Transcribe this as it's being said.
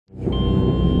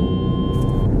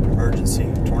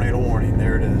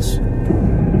this.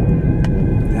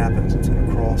 It happens, it's going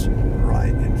to cross right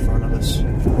in front of us,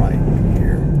 right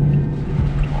here.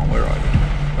 Come on, where are you?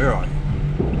 Where are you?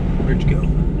 Where'd you go?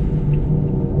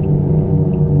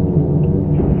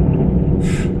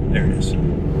 There it is.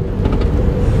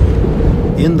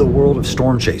 In the world of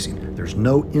storm chasing, there's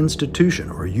no institution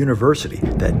or university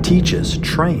that teaches,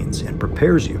 trains, and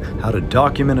prepares you how to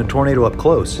document a tornado up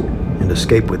close and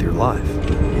escape with your life.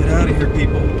 Get out of here,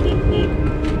 people.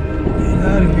 Get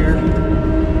out of here.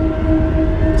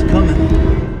 It's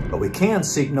coming. But we can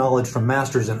seek knowledge from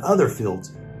masters in other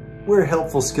fields where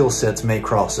helpful skill sets may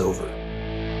cross over.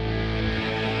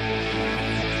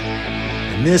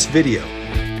 In this video,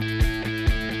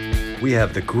 we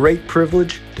have the great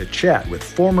privilege to chat with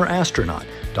former astronaut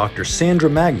Dr. Sandra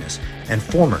Magnus and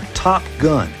former Top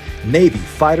Gun Navy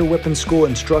Fighter Weapons School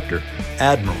instructor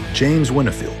Admiral James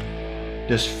Winnefeld.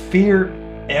 Does fear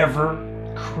ever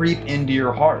creep into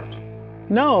your heart?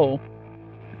 No.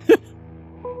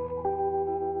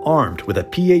 Armed with a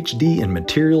PhD in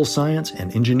materials science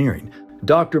and engineering,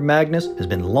 Dr. Magnus has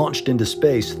been launched into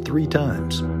space 3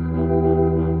 times.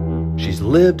 She's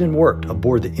lived and worked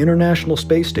aboard the International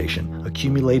Space Station,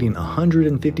 accumulating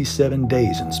 157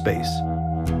 days in space.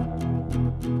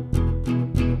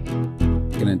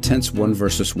 An intense 1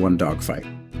 versus 1 dogfight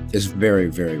is very,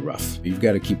 very rough. You've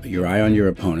got to keep your eye on your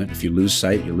opponent. If you lose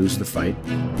sight, you lose the fight.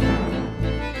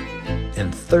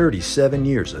 In 37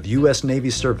 years of U.S. Navy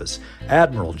service,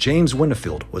 Admiral James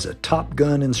Winnefeld was a Top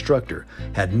Gun instructor,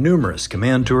 had numerous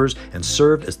command tours, and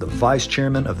served as the Vice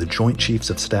Chairman of the Joint Chiefs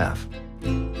of Staff.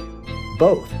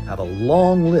 Both have a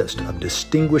long list of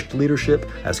distinguished leadership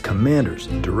as commanders,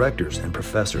 directors, and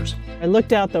professors. I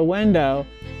looked out the window.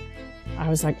 I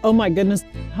was like, oh my goodness,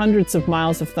 hundreds of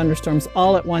miles of thunderstorms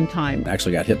all at one time. I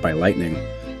actually got hit by lightning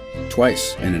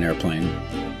twice in an airplane.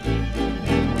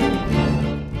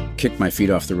 Kicked my feet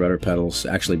off the rudder pedals,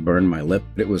 actually burned my lip.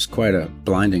 It was quite a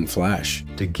blinding flash.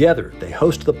 Together, they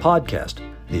host the podcast,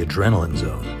 The Adrenaline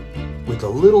Zone. With the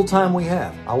little time we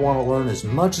have, I want to learn as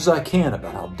much as I can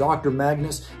about how Dr.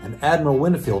 Magnus and Admiral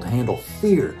Winnefeld handle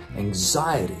fear,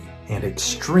 anxiety, and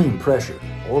extreme pressure,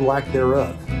 or lack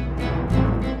thereof.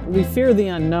 We fear the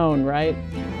unknown, right?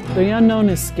 The unknown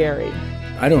is scary.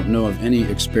 I don't know of any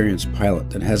experienced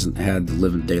pilot that hasn't had the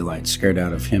living daylight scared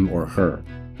out of him or her.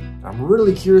 I'm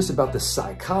really curious about the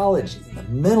psychology and the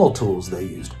mental tools they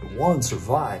used to 1,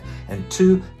 survive, and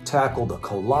 2, tackle the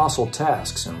colossal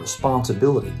tasks and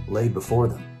responsibility laid before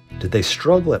them. Did they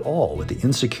struggle at all with the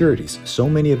insecurities so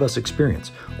many of us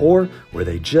experience, or were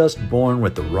they just born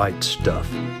with the right stuff?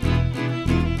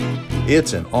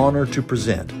 It's an honor to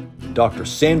present Dr.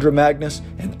 Sandra Magnus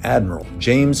and Admiral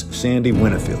James Sandy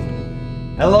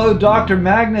Winnefeld. Hello, Dr.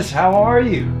 Magnus. How are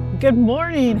you? Good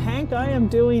morning, Hank. I am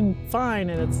doing fine,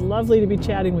 and it's lovely to be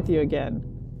chatting with you again.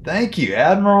 Thank you,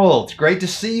 Admiral. It's great to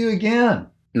see you again.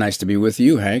 Nice to be with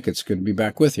you, Hank. It's good to be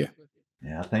back with you.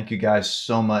 Yeah, thank you guys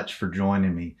so much for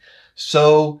joining me.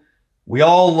 So, we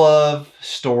all love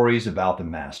stories about the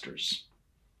masters.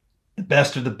 The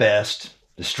best of the best,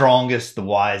 the strongest, the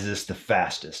wisest, the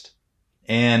fastest.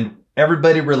 And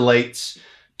everybody relates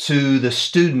to the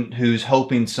student who's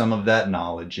hoping some of that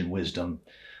knowledge and wisdom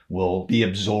will be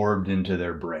absorbed into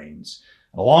their brains.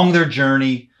 Along their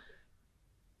journey,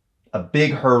 a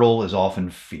big hurdle is often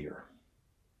fear.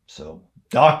 So,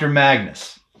 Dr.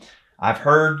 Magnus, I've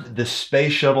heard the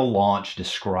space shuttle launch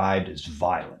described as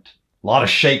violent. A lot of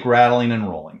shake, rattling, and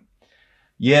rolling.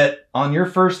 Yet, on your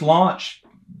first launch,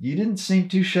 you didn't seem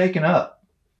too shaken up.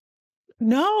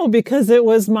 No, because it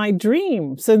was my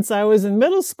dream since I was in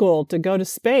middle school to go to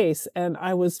space, and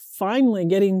I was finally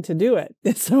getting to do it.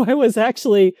 So I was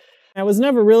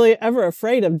never really ever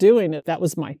afraid of doing it. That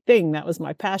was my thing. That was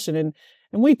my passion. And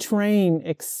we train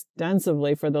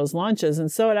extensively for those launches.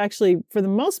 And so it actually, for the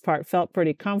most part, felt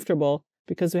pretty comfortable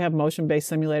because we have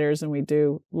motion-based simulators and we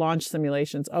do launch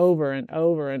simulations over and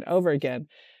over and over again.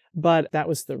 But that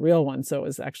was the real one. So it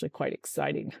was actually quite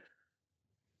exciting.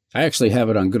 I actually have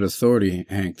it on good authority,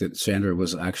 Hank, that Sandra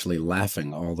was actually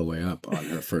laughing all the way up on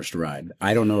her first ride.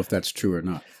 I don't know if that's true or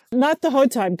not. Not the whole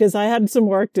time, because I had some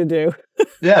work to do.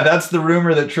 Yeah, that's the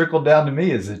rumor that trickled down to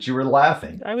me, is that you were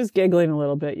laughing. I was giggling a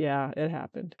little bit. Yeah, it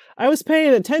happened. I was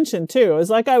paying attention, too. It was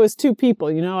like I was 2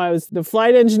 people. You know, I was the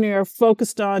flight engineer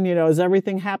focused on, you know, is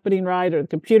everything happening right? Or the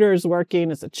computer is working?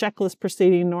 Is the checklist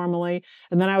proceeding normally?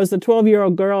 And then I was the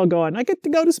 12-year-old girl going, I get to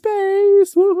go to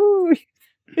space. Woohoo!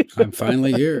 I'm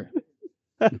finally here.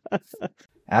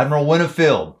 Admiral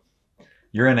Winnefeld,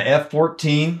 you're in an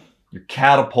F-14, you're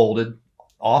catapulted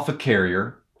off a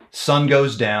carrier, sun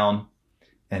goes down,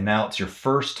 and now it's your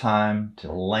first time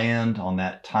to land on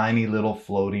that tiny little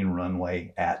floating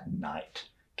runway at night.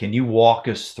 Can you walk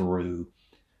us through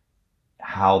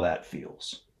how that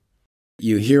feels?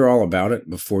 You hear all about it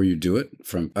before you do it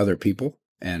from other people.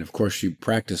 And of course, you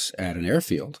practice at an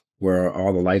airfield where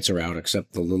all the lights are out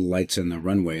except the little lights in the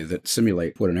runway that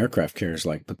simulate what an aircraft carrier is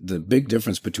like. But the big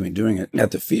difference between doing it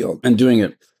at the field and doing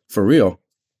it for real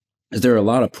is there are a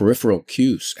lot of peripheral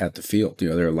cues at the field.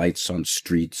 There are lights on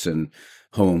streets and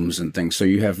homes and things. So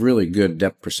you have really good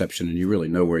depth perception and you really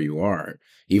know where you are,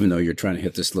 even though you're trying to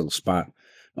hit this little spot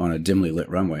on a dimly lit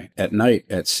runway. At night,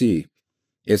 at sea,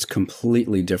 it's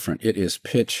completely different. It is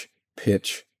pitch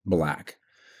black.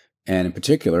 And in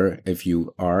particular, if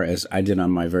you are, as I did on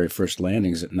my very first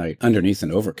landings at night, underneath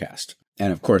an overcast.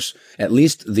 And of course, at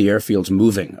least the airfield's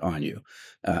moving on you.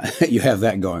 You have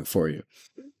that going for you.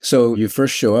 So you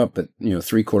first show up at,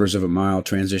 3/4 of a mile,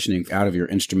 transitioning out of your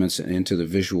instruments and into the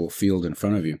visual field in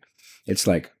front of you. It's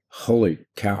like, holy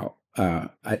cow,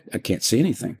 I can't see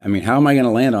anything. I mean, how am I going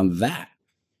to land on that?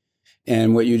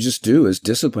 And what you just do is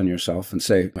discipline yourself and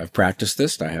say, I've practiced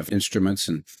this. I have instruments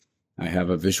and I have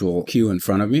a visual cue in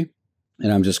front of me.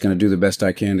 And I'm just going to do the best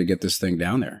I can to get this thing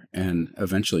down there. And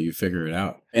eventually you figure it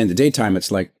out. In the daytime,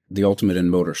 it's like the ultimate in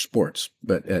motor sports.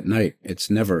 But at night, there's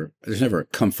never a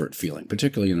comfort feeling,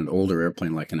 particularly in an older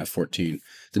airplane like an F-14.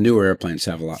 The newer airplanes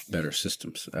have a lot better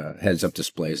systems, heads-up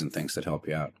displays and things that help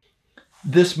you out.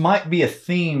 This might be a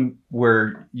theme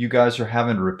where you guys are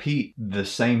having to repeat the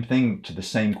same thing to the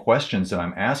same questions that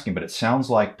I'm asking, but it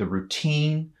sounds like the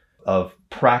routine of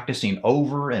practicing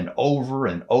over and over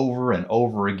and over and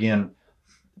over again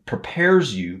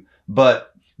prepares you.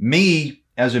 But me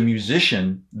as a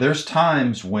musician, there's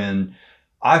times when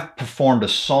I've performed a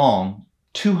song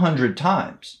 200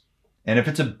 times. And if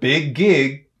it's a big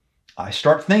gig, I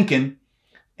start thinking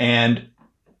and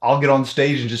I'll get on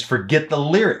stage and just forget the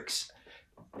lyrics.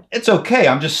 It's okay.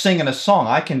 I'm just singing a song.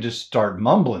 I can just start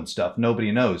mumbling stuff.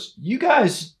 Nobody knows. You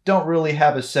guys don't really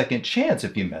have a second chance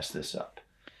if you mess this up.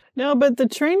 No, but the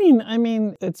training, I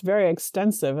mean, it's very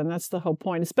extensive, and that's the whole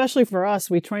point. Especially for us,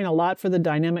 we train a lot for the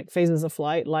dynamic phases of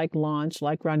flight, like launch,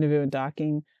 like rendezvous and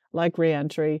docking, like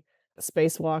reentry,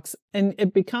 spacewalks, and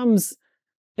it becomes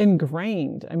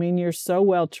ingrained. I mean, you're so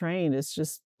well trained. It's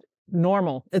just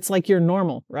normal. It's like you're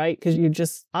normal, right? Because you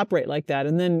just operate like that.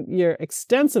 And then you're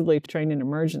extensively trained in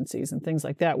emergencies and things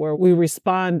like that, where we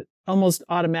respond almost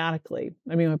automatically.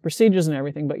 I mean, with procedures and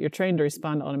everything, but you're trained to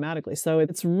respond automatically. So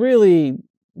it's really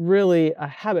a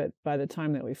habit by the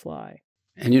time that we fly.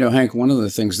 And Hank, one of the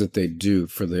things that they do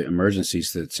for the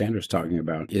emergencies that Sandra's talking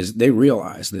about is they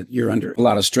realize that you're under a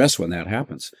lot of stress when that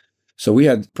happens. So we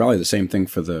had probably the same thing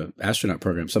for the astronaut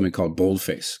program, something called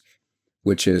boldface,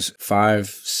 which is 5,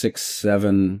 6,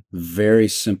 7 very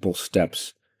simple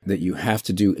steps that you have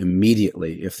to do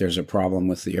immediately if there's a problem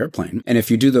with the airplane. And if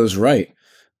you do those right,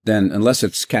 then unless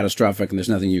it's catastrophic and there's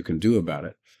nothing you can do about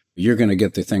it, you're going to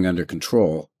get the thing under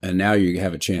control. And now you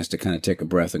have a chance to kind of take a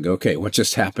breath and go, okay, what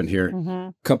just happened here? Mm-hmm.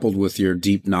 Coupled with your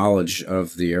deep knowledge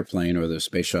of the airplane or the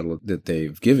space shuttle that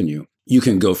they've given you, you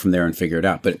can go from there and figure it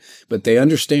out. But they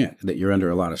understand that you're under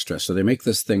a lot of stress. So they make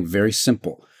this thing very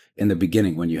simple in the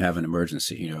beginning when you have an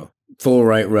emergency. Full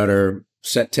right rudder,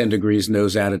 set 10 degrees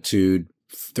nose attitude,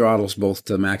 throttles both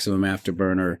to maximum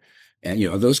afterburner, and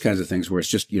those kinds of things where it's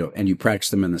just, and you practice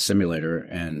them in the simulator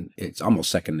and it's almost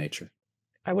second nature.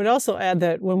 I would also add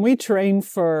that when we train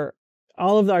for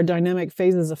all of our dynamic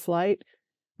phases of flight,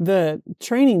 the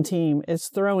training team is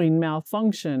throwing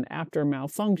malfunction after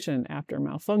malfunction after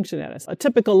malfunction at us. A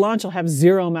typical launch will have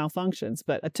 0 malfunctions,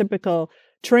 but a typical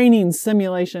training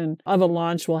simulation of a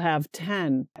launch will have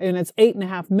 10, and it's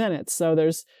 8.5 minutes. So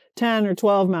there's 10 or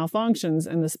 12 malfunctions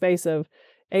in the space of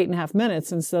 8.5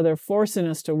 minutes. And so they're forcing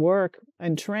us to work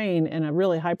and train in a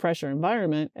really high pressure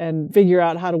environment and figure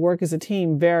out how to work as a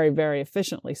team very, very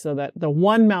efficiently so that the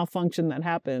one malfunction that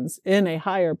happens in a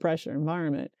higher pressure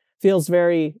environment feels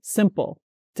very simple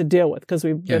to deal with because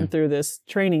we've been through this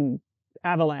training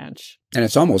avalanche. And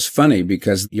it's almost funny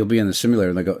because you'll be in the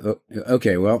simulator and they go, oh,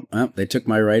 okay, well, they took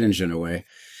my right engine away.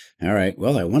 All right,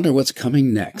 well, I wonder what's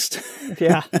coming next.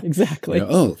 Yeah, exactly.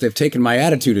 They've taken my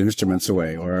attitude instruments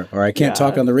away, or I can't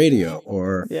talk on the radio,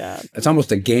 or it's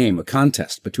almost a game, a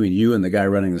contest between you and the guy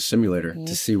running the simulator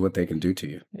to see what they can do to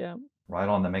you. Yeah. Right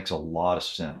on. That makes a lot of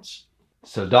sense.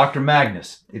 So, Dr.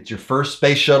 Magnus, it's your first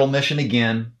space shuttle mission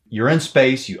again. You're in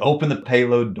space. You open the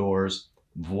payload doors.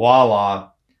 Voila,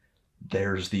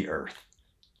 there's the Earth.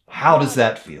 How does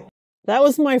that feel? That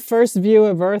was my first view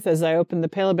of Earth as I opened the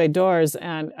payload bay doors,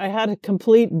 and I had a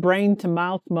complete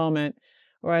brain-to-mouth moment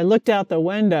where I looked out the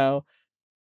window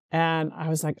and I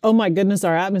was like, oh my goodness,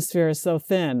 our atmosphere is so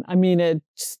thin. I mean,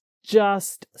 it's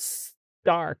just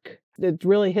stark. It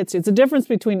really hits you. It's a difference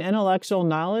between intellectual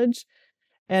knowledge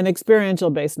and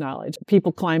experiential based knowledge.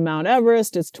 People climb Mount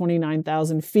Everest, it's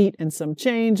 29,000 feet and some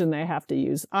change, and they have to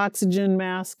use oxygen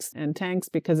masks and tanks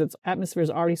because its atmosphere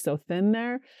is already so thin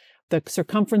there. The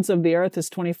circumference of the Earth is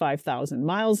 25,000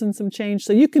 miles and some change.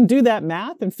 So you can do that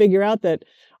math and figure out that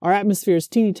our atmosphere is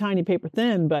teeny tiny, paper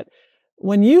thin. But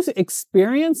when you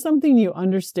experience something, you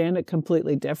understand it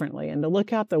completely differently. And to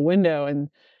look out the window and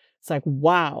it's like,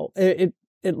 wow, it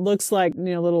looks like,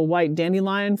 little white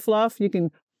dandelion fluff. You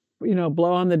can,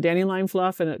 blow on the dandelion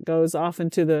fluff and it goes off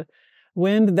into the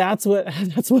wind. That's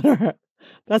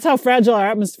how fragile our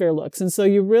atmosphere looks. And so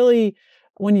you really,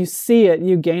 when you see it,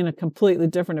 you gain a completely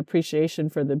different appreciation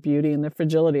for the beauty and the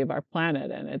fragility of our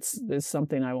planet. And it's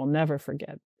something I will never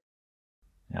forget.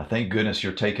 Now, thank goodness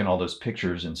you're taking all those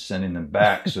pictures and sending them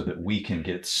back so that we can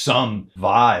get some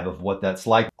vibe of what that's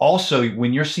like. Also,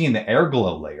 when you're seeing the air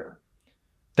glow layer,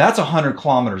 that's 100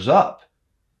 kilometers up.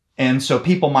 And so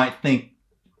people might think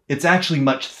it's actually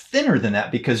much thinner than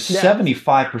that because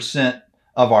 75%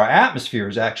 of our atmosphere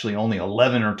is actually only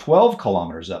 11 or 12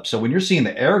 kilometers up. So when you're seeing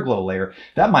the air glow layer,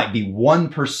 that might be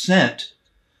 1%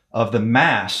 of the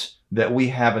mass that we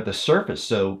have at the surface.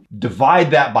 So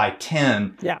divide that by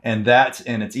 10, and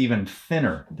it's even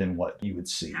thinner than what you would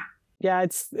see. Yeah,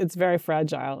 it's very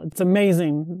fragile. It's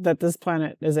amazing that this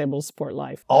planet is able to support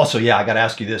life. Also, I got to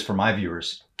ask you this for my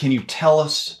viewers. Can you tell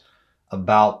us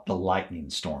about the lightning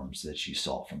storms that you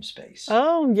saw from space?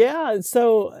 Oh, yeah.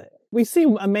 So we see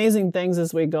amazing things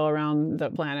as we go around the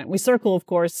planet. We circle, of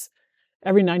course,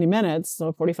 every 90 minutes.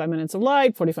 So 45 minutes of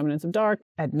light, 45 minutes of dark.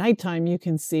 At nighttime, you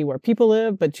can see where people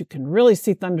live, but you can really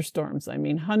see thunderstorms. I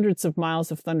mean, hundreds of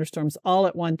miles of thunderstorms all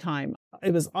at one time.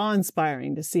 It was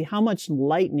awe-inspiring to see how much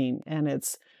lightning, and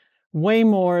it's way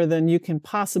more than you can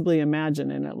possibly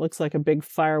imagine. And it looks like a big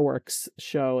fireworks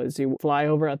show as you fly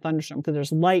over a thunderstorm because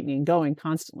there's lightning going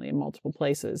constantly in multiple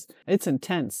places. It's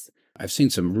intense. I've seen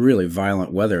some really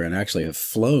violent weather and actually have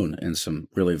flown in some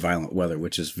really violent weather,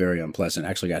 which is very unpleasant.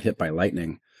 Actually got hit by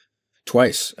lightning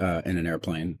twice in an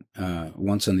airplane.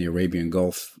 Once in the Arabian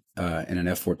Gulf in an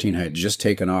F-14. I had just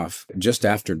taken off just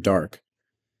after dark.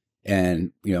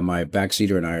 And, my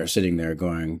backseater and I are sitting there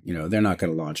going, they're not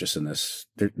going to launch us in this.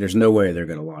 There's no way they're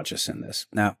going to launch us in this.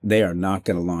 Now, they are not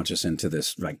going to launch us into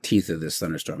this teeth of this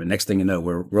thunderstorm. And next thing you know,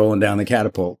 we're rolling down the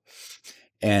catapult.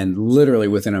 And literally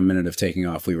within a minute of taking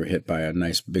off, we were hit by a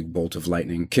nice big bolt of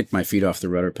lightning, kicked my feet off the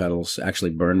rudder pedals,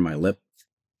 actually burned my lip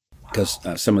because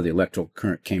some of the electrical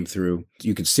current came through.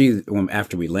 You could see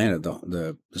after we landed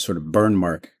the sort of burn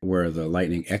mark where the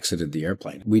lightning exited the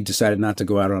airplane. We decided not to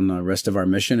go out on the rest of our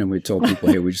mission, and we told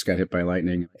people, hey, we just got hit by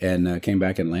lightning, and came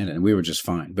back and landed, and we were just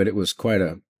fine. But it was quite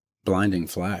a blinding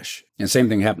flash. And same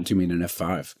thing happened to me in an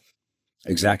F-5.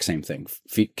 Exact same thing.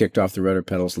 Feet kicked off the rudder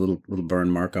pedals, little burn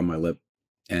mark on my lip,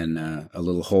 and a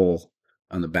little hole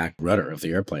on the back rudder of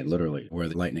the airplane, literally, where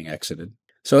the lightning exited.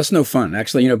 So it's no fun.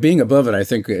 Actually, being above it, I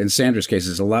think in Sandra's case,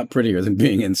 is a lot prettier than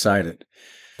being inside it.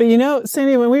 But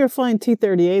Sandy, when we were flying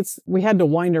T-38s, we had to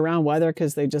wind around weather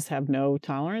because they just have no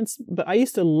tolerance. But I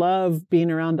used to love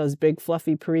being around those big,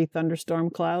 fluffy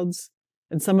pre-thunderstorm clouds.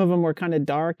 And some of them were kind of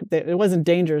dark. It wasn't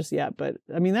dangerous yet, but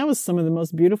I mean, that was some of the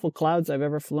most beautiful clouds I've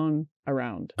ever flown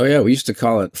around. Oh, yeah. We used to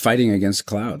call it fighting against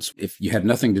clouds. If you had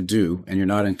nothing to do and you're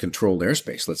not in controlled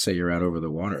airspace, let's say you're out over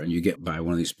the water and you get by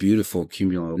one of these beautiful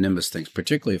cumulonimbus things,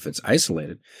 particularly if it's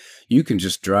isolated, you can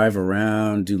just drive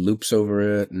around, do loops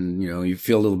over it, and, you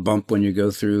feel a little bump when you go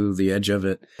through the edge of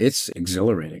it. It's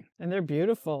exhilarating. And they're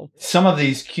beautiful. Some of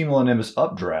these cumulonimbus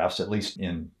updrafts, at least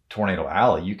in Tornado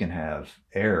Alley, you can have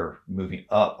air moving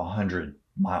up 100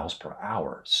 miles per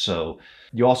hour. So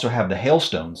you also have the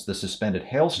hailstones, the suspended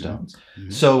hailstones.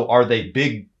 Mm-hmm. So are they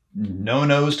big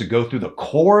no-nos to go through the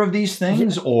core of these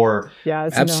things, or? Yeah,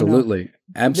 it's absolutely. No-no.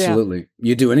 Absolutely. Yeah.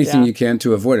 You do anything you can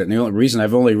to avoid it. And the only reason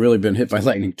I've only really been hit by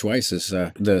lightning twice is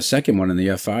the second one in the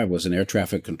F-5 was an air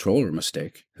traffic controller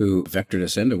mistake who vectored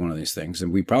us into one of these things.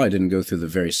 And we probably didn't go through the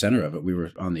very center of it. We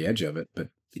were on the edge of it, but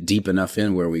deep enough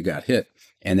in where we got hit.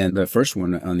 And then the first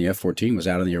one on the F-14 was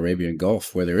out in the Arabian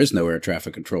Gulf, where there is no air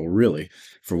traffic control, really,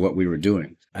 for what we were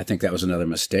doing. I think that was another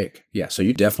mistake. Yeah, so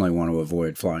you definitely want to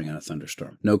avoid flying in a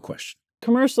thunderstorm. No question.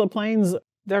 Commercial planes,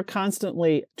 they're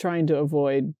constantly trying to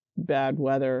avoid bad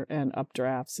weather and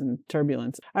updrafts and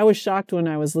turbulence. I was shocked when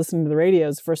I was listening to the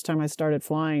radios the first time I started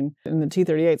flying in the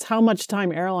T-38s, how much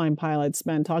time airline pilots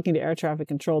spend talking to air traffic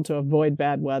control to avoid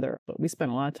bad weather. But we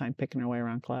spent a lot of time picking our way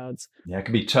around clouds. Yeah, it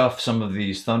can be tough. Some of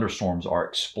these thunderstorms are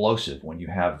explosive when you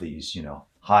have these,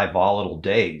 high volatile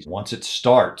days. Once it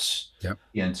starts,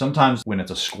 and sometimes when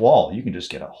it's a squall, you can just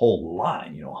get a whole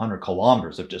line, 100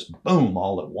 kilometers of just boom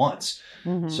all at once.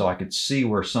 Mm-hmm. So I could see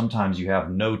where sometimes you have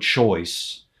no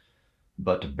choice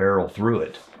but to barrel through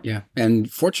it. Yeah.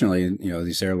 And fortunately, you know,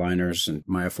 these airliners and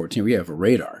Maya 14, we have a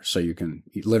radar, so you can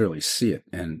literally see it.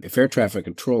 And if air traffic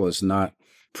control is not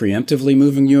preemptively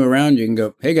moving you around, you can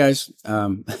go, hey guys,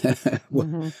 I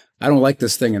don't like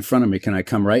this thing in front of me. Can I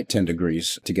come right 10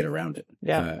 degrees to get around it?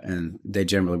 Yeah. And they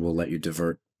generally will let you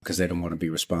divert because they don't want to be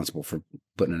responsible for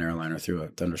putting an airliner through a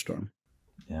thunderstorm.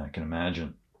 Yeah, I can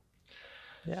imagine.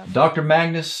 Yeah. Dr.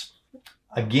 Magnus,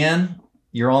 again,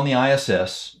 you're on the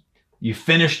ISS. You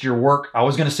finished your work, I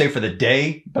was going to say for the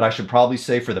day, but I should probably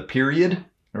say for the period,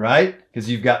 right? Because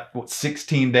you've got, what,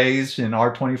 16 days in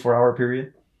our 24-hour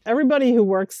period? Everybody who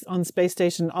works on space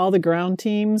station, all the ground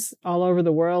teams all over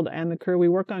the world and the crew, we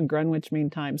work on Greenwich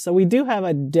Mean Time. So we do have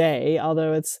a day,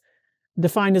 although it's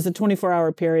defined as a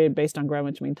 24-hour period based on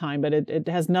Greenwich Mean Time, but it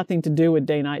has nothing to do with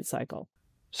day-night cycle.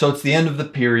 So it's the end of the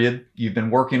period. You've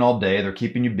been working all day. They're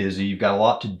keeping you busy. You've got a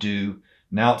lot to do.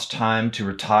 Now it's time to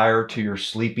retire to your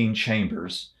sleeping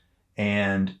chambers.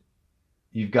 And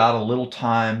you've got a little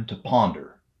time to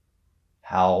ponder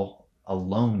how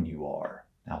alone you are,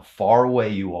 how far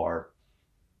away you are.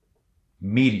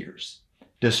 Meteors.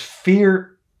 Does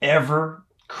fear ever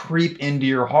creep into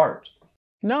your heart?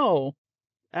 No,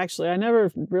 actually, I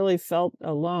never really felt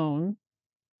alone.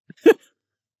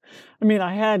 I mean,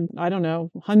 I had, I don't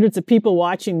know, hundreds of people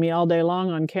watching me all day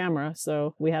long on camera.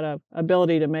 So we had a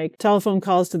ability to make telephone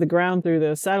calls to the ground through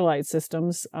the satellite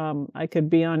systems. I could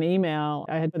be on email.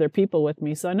 I had other people with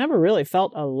me. So I never really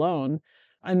felt alone.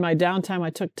 In my downtime, I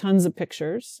took tons of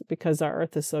pictures because our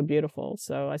Earth is so beautiful.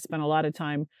 So I spent a lot of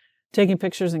time taking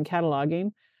pictures and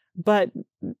cataloging. But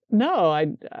no,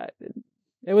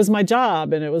 it was my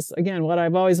job. And it was, again, what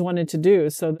I've always wanted to do.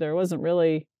 So there wasn't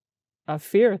really a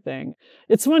fear thing.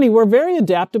 It's funny, we're very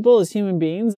adaptable as human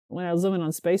beings. When I was living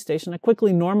on space station, I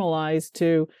quickly normalized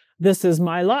to this is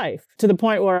my life, to the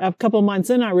point where a couple months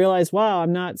in, I realized, wow,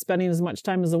 I'm not spending as much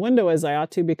time as a window as I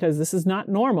ought to because this is not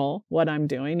normal what I'm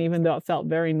doing, even though it felt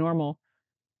very normal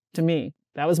to me.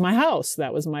 That was my house.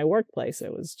 That was my workplace.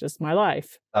 It was just my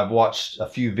life. I've watched a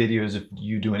few videos of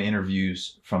you doing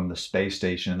interviews from the space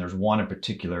station. And there's one in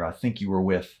particular, I think you were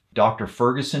with Dr.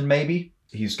 Ferguson, maybe.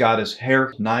 He's got his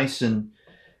hair nice and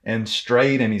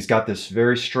straight, and he's got this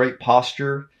very straight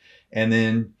posture. And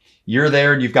then you're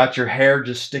there and you've got your hair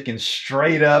just sticking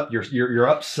straight up. You're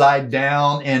upside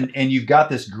down and you've got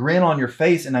this grin on your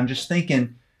face. And I'm just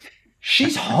thinking,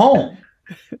 she's home.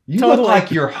 You Totally. look like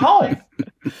you're home.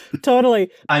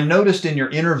 Totally. I noticed in your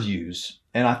interviews,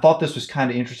 and I thought this was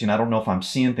kind of interesting. I don't know if I'm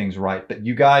seeing things right, but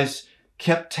you guys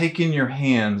kept taking your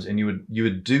hands and you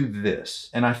would do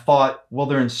this. And I thought, well,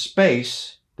 they're in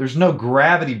space. There's no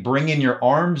gravity bringing your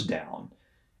arms down.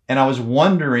 And I was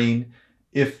wondering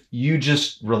if you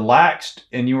just relaxed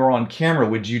and you were on camera,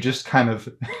 would you just kind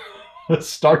of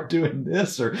start doing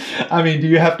this? Or, I mean, do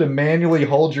you have to manually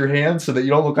hold your hands so that you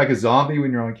don't look like a zombie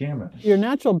when you're on camera? Your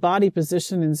natural body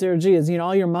position in zero G is,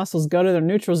 all your muscles go to their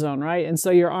neutral zone, right? And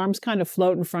so your arms kind of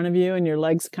float in front of you and your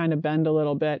legs kind of bend a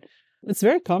little bit. It's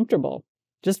very comfortable.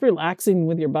 Just relaxing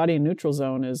with your body in neutral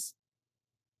zone is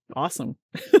awesome.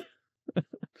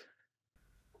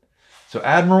 So,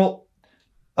 Admiral,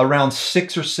 around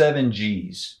 6 or 7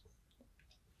 Gs,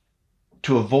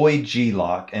 to avoid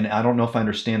G-lock, and I don't know if I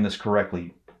understand this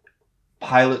correctly,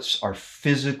 pilots are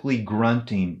physically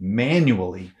grunting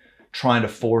manually, trying to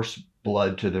force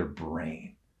blood to their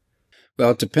brain. Well,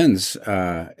 it depends.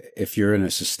 If you're in a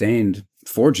sustained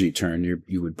 4G turn,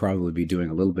 you would probably be doing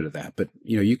a little bit of that. But,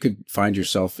 you could find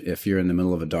yourself, if you're in the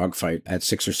middle of a dogfight at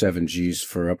 6 or 7 Gs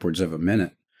for upwards of a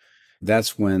minute,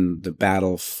 that's when the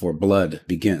battle for blood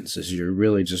begins, is you're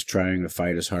really just trying to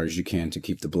fight as hard as you can to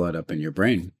keep the blood up in your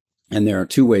brain. And there are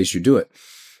 2 ways you do it.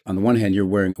 On the one hand, you're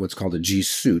wearing what's called a G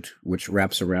suit, which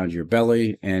wraps around your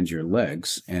belly and your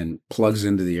legs and plugs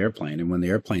into the airplane. And when the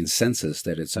airplane senses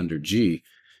that it's under G,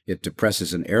 it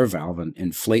depresses an air valve and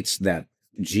inflates that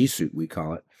G suit, we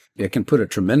call it. It can put a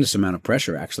tremendous amount of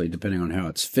pressure, actually, depending on how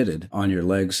it's fitted on your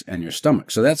legs and your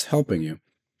stomach. So that's helping you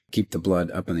keep the blood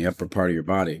up in the upper part of your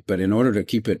body. But in order to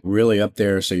keep it really up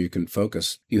there so you can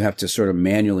focus, you have to sort of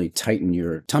manually tighten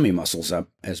your tummy muscles up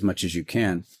as much as you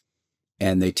can.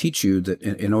 And they teach you that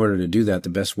in order to do that, the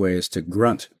best way is to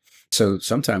grunt. So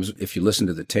sometimes if you listen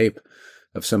to the tape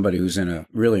of somebody who's in a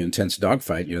really intense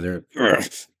dogfight,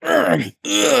 it's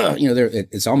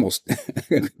almost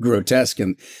grotesque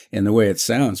in the way it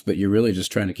sounds, but you're really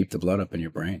just trying to keep the blood up in your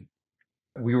brain.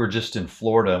 We were just in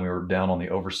Florida and we were down on the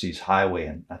overseas highway,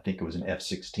 and I think it was an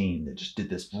F-16 that just did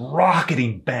this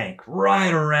rocketing bank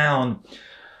right around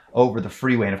over the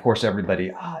freeway. And of course,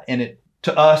 everybody,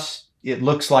 to us, it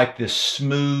looks like this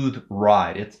smooth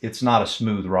ride. It's not a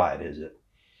smooth ride, is it?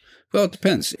 Well, it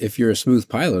depends. If you're a smooth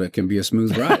pilot, it can be a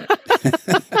smooth ride.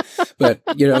 But,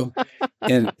 you know,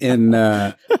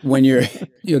 when you're,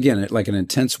 again, like an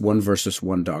intense 1 versus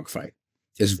 1 dogfight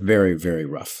is very, very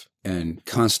rough, and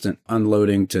constant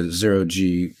unloading to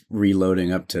 0G,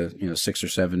 reloading up to, 6 or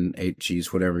 7,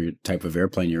 8Gs, whatever type of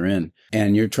airplane you're in.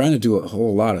 And you're trying to do a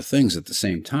whole lot of things at the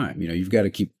same time. You've got to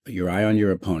keep your eye on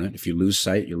your opponent. If you lose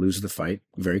sight, you lose the fight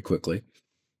very quickly.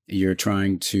 You're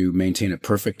trying to maintain a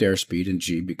perfect airspeed in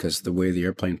G, because the way the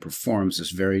airplane performs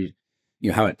is very,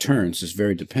 how it turns is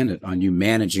very dependent on you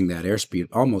managing that airspeed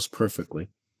almost perfectly.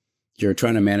 You're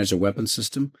trying to manage a weapon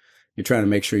system. You're trying to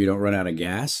make sure you don't run out of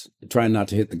gas. You're trying not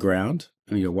to hit the ground.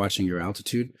 And you're watching your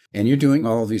altitude. And you're doing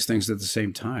all of these things at the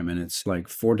same time. And it's like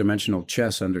 4-dimensional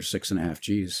chess under 6.5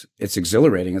 Gs. It's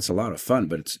exhilarating. It's a lot of fun,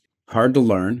 but it's hard to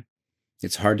learn.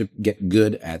 It's hard to get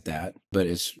good at that, but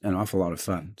it's an awful lot of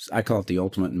fun. I call it the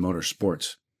ultimate in motor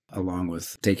sports, along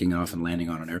with taking off and landing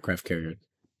on an aircraft carrier.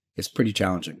 It's pretty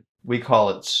challenging. We call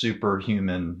it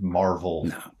superhuman marvel.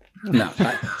 No,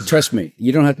 trust me,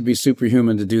 you don't have to be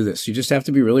superhuman to do this. You just have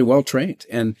to be really well trained.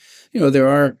 And, there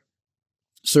are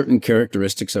certain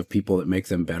characteristics of people that make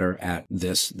them better at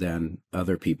this than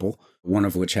other people, one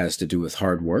of which has to do with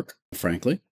hard work,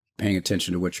 frankly, paying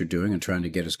attention to what you're doing and trying to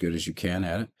get as good as you can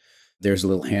at it. There's a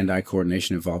little hand-eye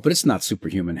coordination involved, but it's not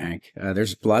superhuman, Hank.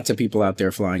 There's lots of people out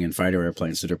there flying in fighter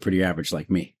airplanes that are pretty average like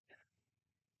me.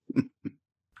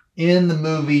 In the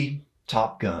movie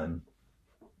Top Gun,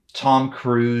 Tom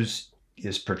Cruise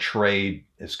is portrayed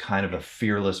as kind of a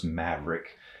fearless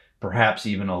maverick, perhaps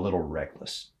even a little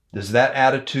reckless. Does that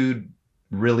attitude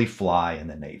really fly in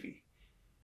the Navy?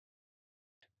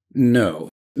 No,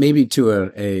 maybe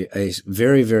to a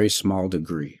very, very small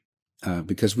degree.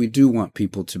 Because we do want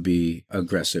people to be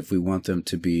aggressive. We want them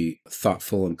to be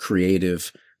thoughtful and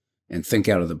creative and think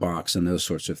out of the box and those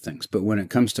sorts of things. But when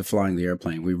it comes to flying the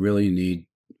airplane, we really need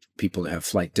people to have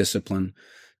flight discipline,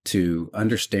 to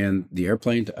understand the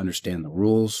airplane, to understand the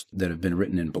rules that have been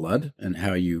written in blood and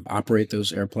how you operate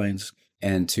those airplanes,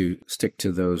 and to stick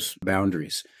to those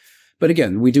boundaries. But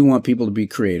again, we do want people to be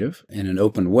creative in an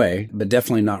open way, but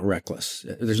definitely not reckless.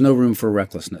 There's no room for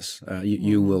recklessness.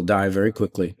 You will die very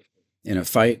quickly in a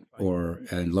fight or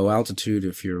in low altitude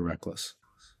if you're reckless.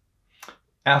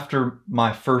 After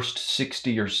my first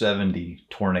 60 or 70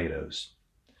 tornadoes,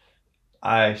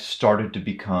 I started to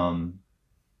become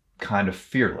kind of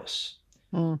fearless,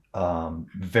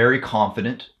 very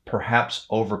confident, perhaps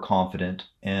overconfident,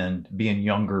 and being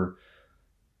younger,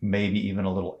 maybe even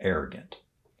a little arrogant.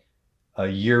 A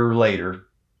year later,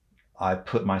 I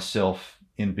put myself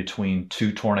in between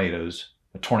 2 tornadoes.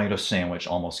 A tornado sandwich,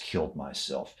 almost killed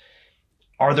myself.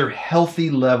 Are there healthy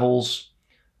levels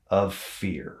of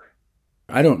fear?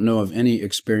 I don't know of any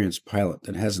experienced pilot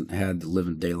that hasn't had the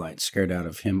living daylight scared out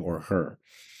of him or her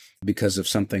because of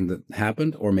something that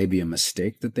happened, or maybe a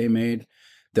mistake that they made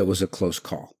that was a close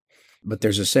call. But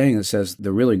there's a saying that says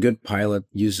the really good pilot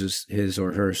uses his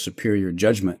or her superior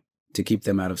judgment to keep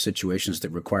them out of situations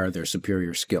that require their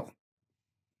superior skill.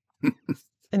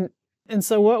 And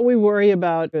so what we worry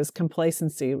about is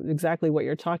complacency, exactly what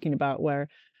you're talking about, where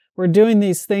we're doing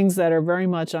these things that are very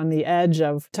much on the edge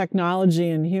of technology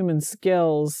and human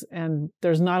skills, and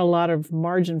there's not a lot of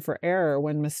margin for error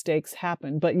when mistakes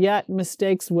happen. But yet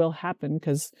mistakes will happen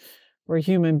because we're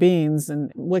human beings.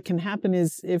 And what can happen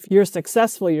is if you're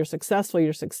successful,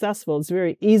 it's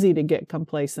very easy to get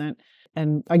complacent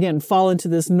and, again, fall into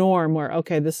this norm where,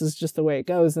 okay, this is just the way it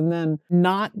goes, and then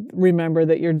not remember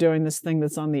that you're doing this thing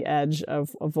that's on the edge of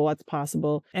what's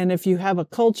possible. And if you have a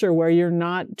culture where you're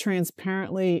not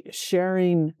transparently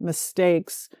sharing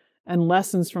mistakes and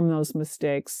lessons from those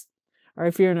mistakes, or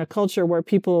if you're in a culture where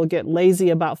people get lazy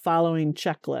about following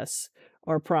checklists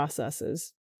or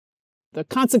processes, the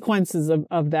consequences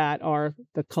of that are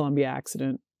the Columbia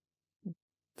accident,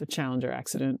 the Challenger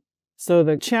accident. So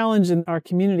the challenge in our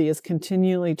community is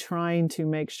continually trying to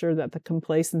make sure that the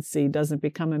complacency doesn't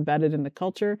become embedded in the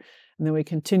culture, and then we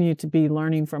continue to be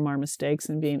learning from our mistakes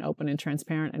and being open and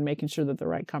transparent and making sure that the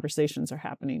right conversations are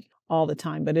happening all the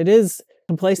time. But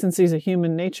complacency is a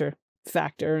human nature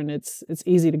factor, and it's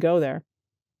easy to go there.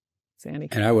 Sandy.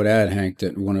 And I would add, Hank,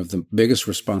 that one of the biggest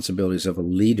responsibilities of a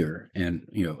leader, and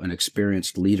an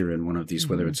experienced leader in one of these,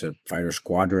 whether it's a fighter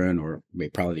squadron or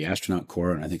probably the Astronaut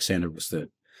Corps, and I think Sandra was the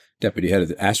deputy head of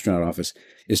the astronaut office,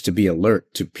 is to be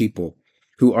alert to people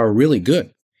who are really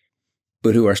good,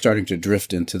 but who are starting to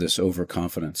drift into this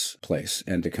overconfidence place,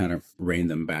 and to kind of rein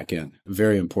them back in.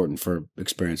 Very important for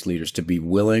experienced leaders to be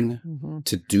willing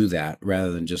to do that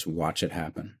rather than just watch it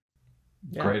happen.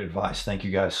 Yeah. Great advice. Thank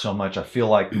you guys so much. I feel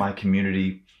like my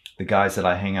community, The guys that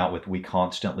I hang out with, we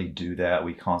constantly do that.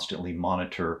 We constantly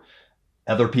monitor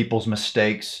other people's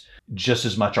mistakes, just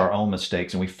as much our own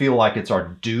mistakes. And we feel like it's our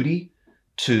duty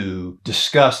to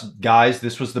discuss, guys,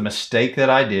 this was the mistake that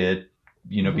I did,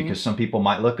 because some people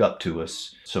might look up to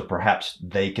us. So perhaps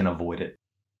they can avoid it.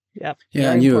 Yep.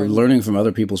 Yeah, and learning from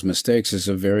other people's mistakes is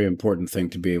a very important thing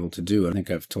to be able to do. I think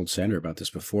I've told Sandra about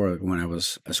this before. When I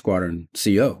was a squadron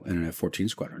CO in an F-14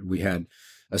 squadron, we had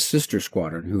a sister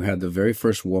squadron who had the very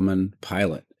first woman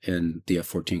pilot in the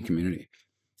F-14 community.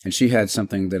 And she had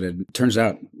something that turns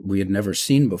out we had never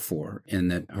seen before, in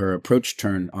that her approach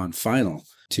turn on final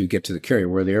to get to the carrier,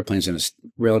 where the airplane's in a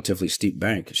relatively steep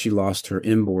bank, she lost her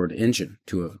inboard engine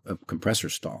to a compressor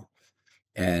stall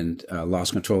and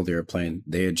lost control of the airplane.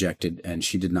 They ejected, and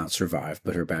she did not survive,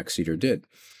 but her backseater did.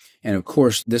 And of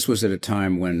course, this was at a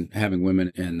time when having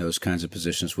women in those kinds of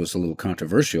positions was a little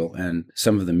controversial, and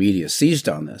some of the media seized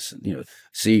on this.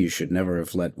 You should never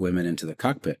have let women into the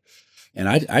cockpit. And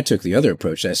I took the other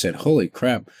approach. I said, holy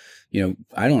crap,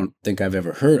 I don't think I've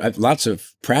ever heard, lots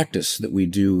of practice that we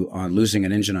do on losing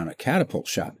an engine on a catapult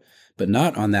shot, but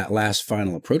not on that last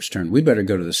final approach turn. We better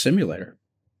go to the simulator.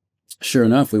 Sure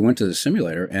enough, we went to the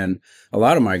simulator, and a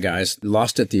lot of my guys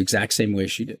lost it the exact same way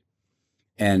she did.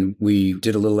 And we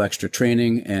did a little extra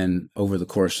training, and over the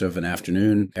course of an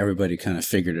afternoon, everybody kind of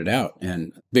figured it out.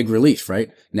 And big relief,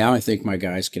 right? Now I think my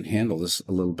guys can handle this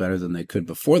a little better than they could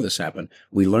before this happened.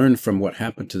 We learned from what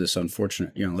happened to this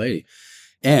unfortunate young lady.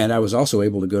 And I was also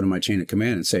able to go to my chain of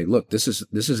command and say, look, this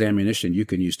is ammunition you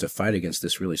can use to fight against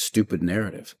this really stupid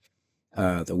narrative.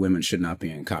 The women should not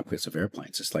be in cockpits of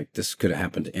airplanes. It's like, this could have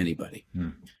happened to anybody.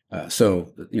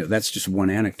 So that's just one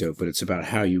anecdote, but it's about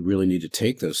how you really need to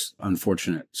take those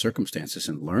unfortunate circumstances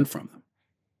and learn from them.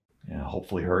 Yeah,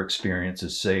 hopefully her experience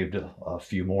has saved a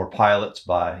few more pilots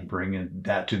by bringing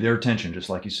that to their attention, just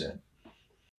like you said.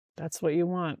 That's what you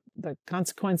want. The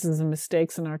consequences of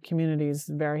mistakes in our community is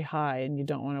very high, and you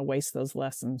don't want to waste those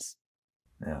lessons.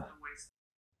 Yeah.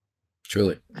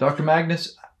 Truly. Dr.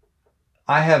 Magnus,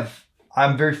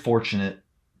 I'm very fortunate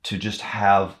to just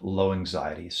have low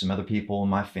anxiety. Some other people in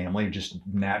my family just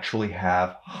naturally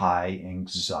have high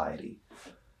anxiety.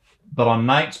 But on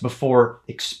nights before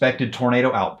expected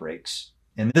tornado outbreaks,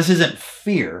 and this isn't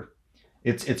fear,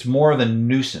 it's more of a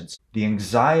nuisance. The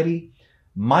anxiety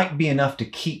might be enough to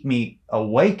keep me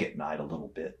awake at night a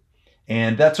little bit.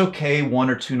 And that's okay 1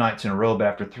 or 2 nights in a row, but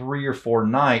after 3 or 4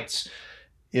 nights,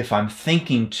 if I'm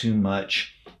thinking too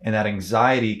much and that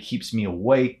anxiety keeps me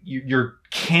awake, your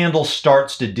candle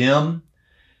starts to dim.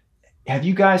 Have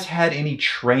you guys had any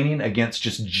training against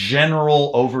just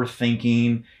general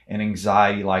overthinking and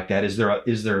anxiety like that?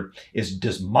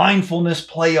 Does mindfulness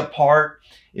play a part?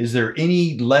 Is there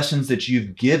any lessons that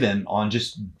you've given on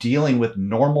just dealing with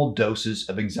normal doses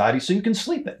of anxiety so you can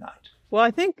sleep at night? Well,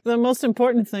 I think the most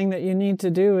important thing that you need to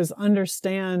do is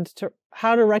understand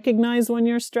how to recognize when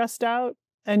you're stressed out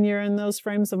and you're in those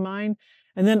frames of mind,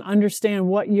 and then understand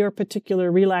what your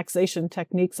particular relaxation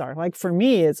techniques are. Like for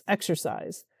me, it's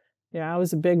exercise. Yeah, I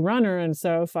was a big runner, and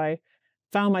so if I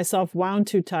found myself wound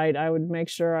too tight, I would make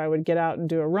sure I would get out and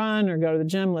do a run or go to the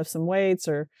gym, lift some weights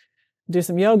or do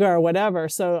some yoga or whatever.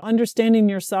 So understanding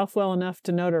yourself well enough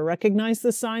to know to recognize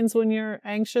the signs when you're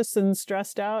anxious and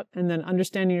stressed out, and then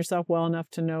understanding yourself well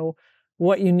enough to know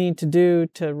what you need to do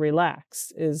to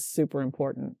relax is super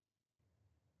important.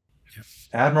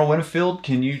 Admiral Winnefeld,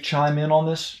 can you chime in on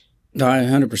this? No, I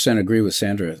 100% agree with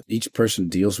Sandra. Each person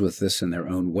deals with this in their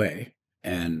own way.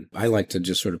 And I like to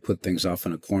just sort of put things off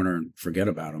in a corner and forget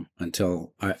about them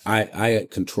until I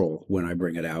control when I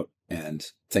bring it out and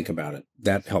think about it.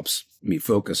 That helps me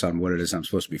focus on what it is I'm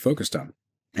supposed to be focused on.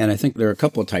 And I think there are a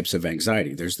couple of types of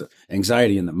anxiety. There's the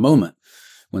anxiety in the moment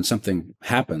when something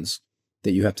happens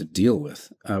that you have to deal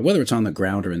with, whether it's on the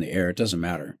ground or in the air, it doesn't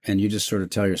matter. And you just sort of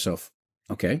tell yourself,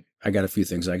 okay, I got a few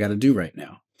things I got to do right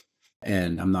now,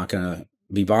 and I'm not going to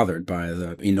be bothered by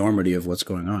the enormity of what's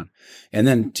going on. And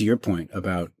then to your point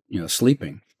about,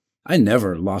 sleeping, I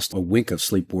never lost a wink of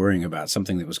sleep worrying about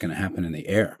something that was going to happen in the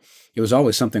air. It was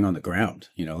always something on the ground,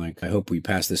 like I hope we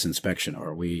pass this inspection,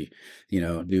 or we,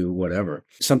 do whatever,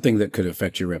 something that could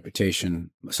affect your reputation,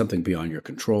 something beyond your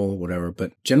control, whatever.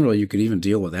 But generally you could even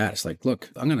deal with that. It's like, look,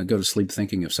 I'm going to go to sleep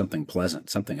thinking of something pleasant,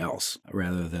 something else,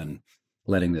 rather than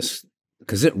letting this,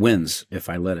 because it wins if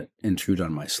I let it intrude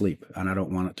on my sleep, and I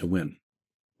don't want it to win.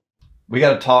 We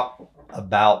got to talk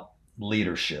about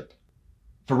leadership.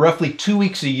 For roughly 2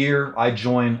 weeks a year, I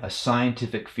join a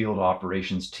scientific field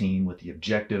operations team with the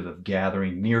objective of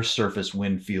gathering near-surface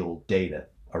wind field data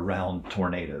around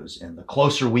tornadoes. And the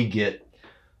closer we get,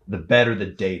 the better the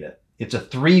data. It's a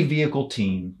 3-vehicle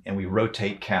team, and we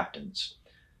rotate captains.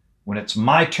 When it's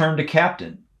my turn to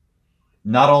captain,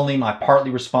 not only am I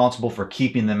partly responsible for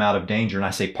keeping them out of danger, and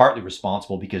I say partly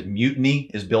responsible because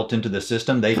mutiny is built into the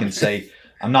system. They can say,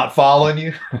 I'm not following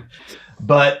you.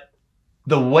 But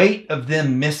the weight of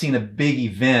them missing a big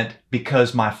event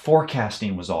because my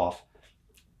forecasting was off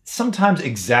sometimes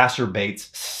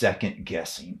exacerbates second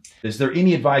guessing. Is there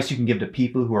any advice you can give to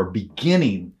people who are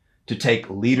beginning to take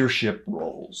leadership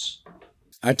roles?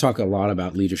 I talk a lot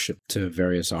about leadership to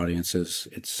various audiences.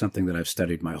 It's something that I've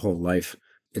studied my whole life.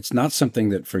 It's not something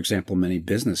that, for example, many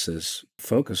businesses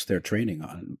focus their training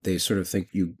on. They sort of think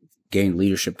you gain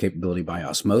leadership capability by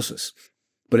osmosis.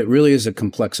 But it really is a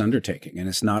complex undertaking, and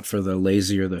it's not for the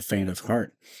lazy or the faint of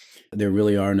heart. There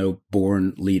really are no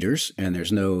born leaders, and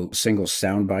there's no single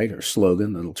soundbite or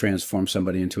slogan that'll transform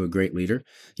somebody into a great leader.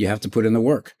 You have to put in the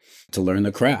work to learn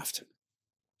the craft.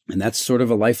 And that's sort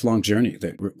of a lifelong journey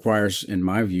that requires, in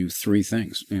my view, three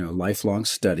things. Lifelong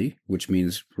study, which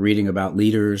means reading about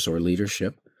leaders or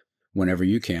leadership whenever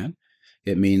you can.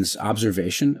 It means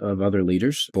observation of other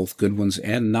leaders, both good ones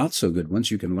and not so good ones.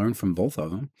 You can learn from both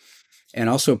of them. And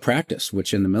also practice,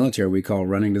 which in the military we call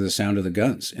running to the sound of the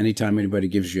guns. Anytime anybody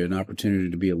gives you an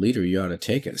opportunity to be a leader, you ought to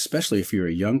take it, especially if you're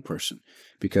a young person,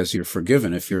 because you're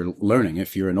forgiven if you're learning.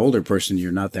 If you're an older person,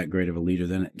 you're not that great of a leader,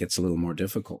 then it gets a little more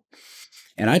difficult.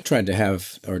 And I tried to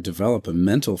have or develop a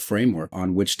mental framework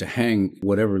on which to hang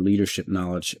whatever leadership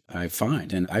knowledge I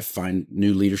find. And I find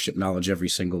new leadership knowledge every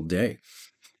single day.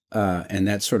 And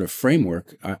that sort of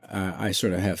framework, I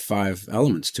sort of have 5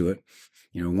 elements to it.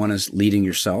 One is leading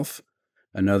yourself.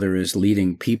 Another is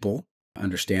leading people,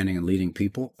 understanding and leading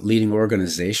people, leading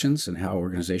organizations and how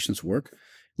organizations work,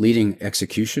 leading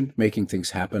execution, making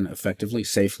things happen effectively,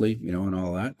 safely, and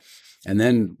all that. And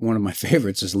then one of my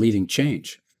favorites is leading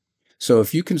change. So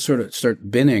if you can sort of start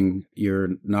binning your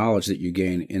knowledge that you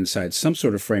gain inside some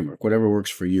sort of framework, whatever works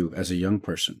for you as a young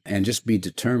person, and just be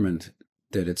determined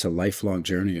that it's a lifelong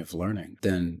journey of learning,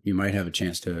 then you might have a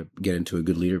chance to get into a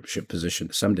good leadership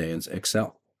position someday and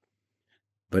excel.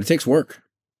 But it takes work.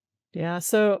 Yeah.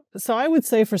 So I would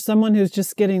say for someone who's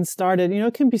just getting started,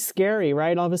 it can be scary,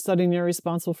 right? All of a sudden you're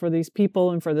responsible for these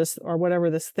people and for this or whatever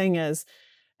this thing is.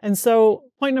 And so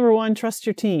point number 1, trust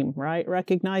your team, right?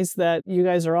 Recognize that you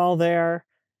guys are all there.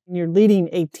 You're leading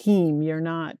a team. You're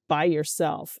not by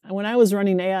yourself. And when I was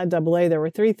running AIAA, there were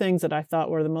 3 things that I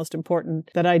thought were the most important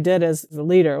that I did as the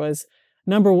leader was,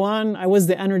 number 1, I was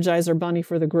the Energizer Bunny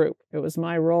for the group. It was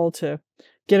my role to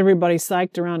get everybody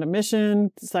psyched around a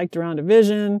mission, psyched around a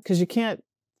vision, because you can't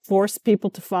force people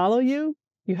to follow you.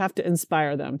 You have to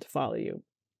inspire them to follow you,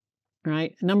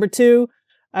 right? Number 2,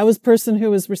 I was the person who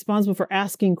was responsible for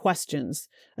asking questions.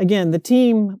 Again,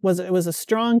 it was a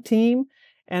strong team,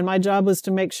 and my job was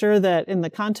to make sure that in the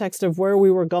context of where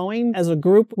we were going as a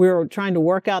group, we were trying to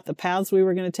work out the paths we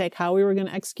were going to take, how we were going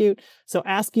to execute. So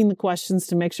asking the questions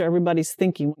to make sure everybody's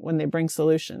thinking when they bring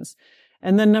solutions.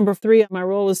 And then number 3, my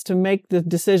role is to make the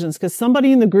decisions because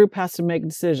somebody in the group has to make a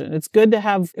decision. It's good to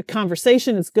have a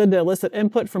conversation. It's good to elicit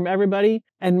input from everybody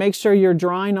and make sure you're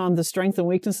drawing on the strengths and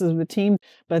weaknesses of the team.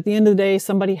 But at the end of the day,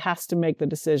 somebody has to make the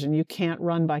decision. You can't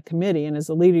run by committee. And as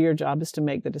a leader, your job is to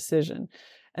make the decision.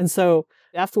 And so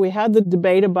after we had the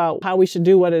debate about how we should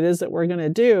do what it is that we're going to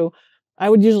do, I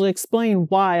would usually explain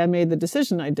why I made the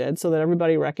decision I did so that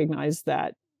everybody recognized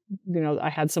that, I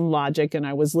had some logic and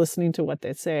I was listening to what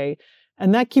they say.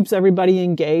 And that keeps everybody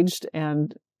engaged.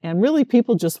 And really,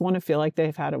 people just want to feel like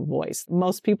they've had a voice.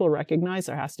 Most people recognize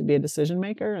there has to be a decision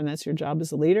maker, and that's your job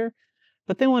as a leader.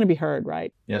 But they want to be heard,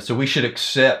 right? Yeah, so we should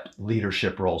accept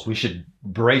leadership roles. We should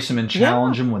brace them and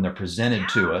challenge them when they're presented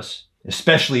to us,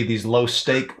 especially these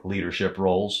low-stake leadership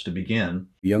roles to begin.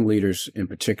 Young leaders in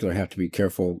particular have to be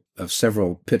careful of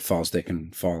several pitfalls they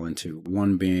can fall into.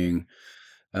 One being,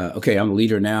 okay, I'm a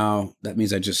leader now. That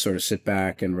means I just sort of sit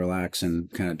back and relax and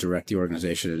kind of direct the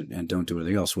organization and don't do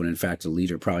anything else, when in fact a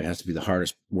leader probably has to be the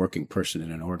hardest working person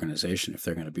in an organization if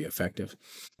they're going to be effective.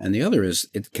 And the other is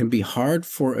it can be hard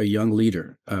for a young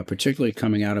leader, particularly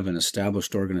coming out of an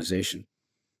established organization,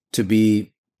 to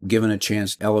be given a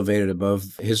chance elevated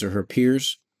above his or her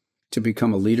peers, to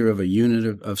become a leader of a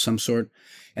unit of some sort.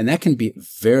 And that can be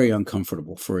very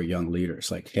uncomfortable for a young leader.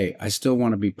 It's like, hey, I still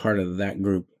want to be part of that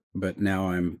group, but now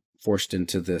I'm forced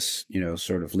into this,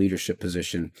 sort of leadership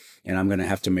position, and I'm going to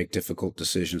have to make difficult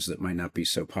decisions that might not be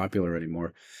so popular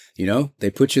anymore. They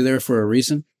put you there for a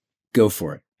reason. Go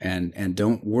for it. And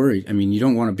don't worry. I mean, you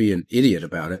don't want to be an idiot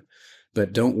about it,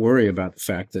 but don't worry about the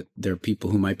fact that there are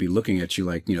people who might be looking at you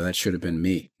like, that should have been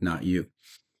me, not you.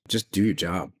 Just do your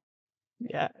job.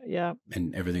 Yeah.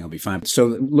 And everything will be fine. So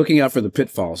looking out for the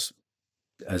pitfalls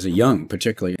as a young,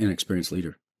 particularly inexperienced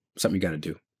leader, something you got to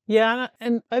do. Yeah,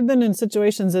 and I've been in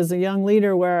situations as a young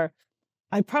leader where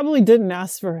I probably didn't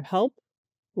ask for help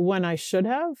when I should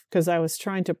have, because I was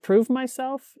trying to prove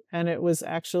myself, and it was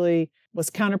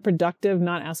counterproductive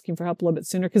not asking for help a little bit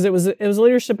sooner, because it was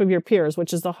leadership of your peers,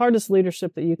 which is the hardest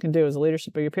leadership that you can do, is a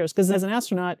leadership of your peers. Because as an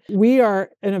astronaut, we are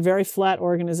in a very flat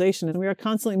organization, and we are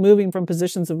constantly moving from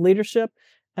positions of leadership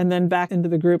and then back into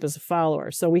the group as a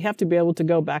follower. So we have to be able to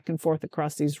go back and forth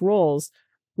across these roles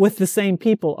with the same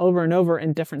people over and over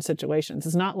in different situations.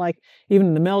 It's not like even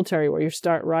in the military where you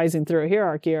start rising through a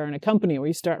hierarchy, or in a company where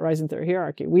you start rising through a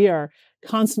hierarchy. We are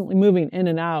constantly moving in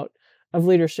and out of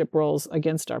leadership roles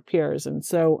against our peers. And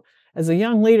so as a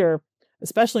young leader,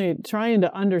 especially trying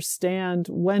to understand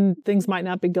when things might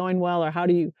not be going well, or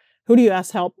who do you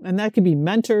ask help? And that could be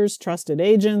mentors, trusted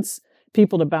agents,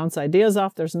 people to bounce ideas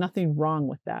off. There's nothing wrong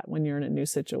with that when you're in a new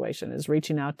situation, is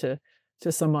reaching out to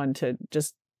someone to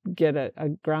just get a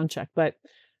ground check. But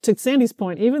to Sandy's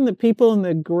point, even the people in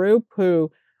the group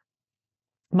who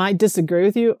might disagree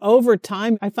with you, over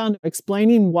time, I found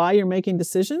explaining why you're making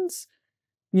decisions,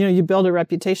 you build a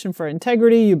reputation for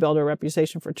integrity, you build a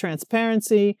reputation for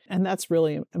transparency, and that's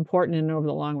really important over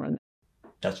the long run.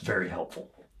 That's very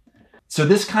helpful. So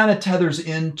this kind of tethers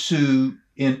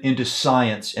into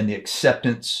science and the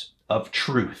acceptance of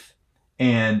truth.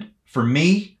 And for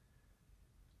me,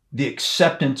 the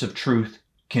acceptance of truth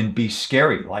can be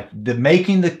scary. Like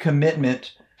making the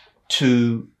commitment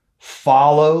to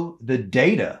follow the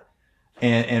data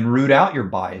and root out your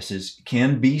biases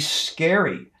can be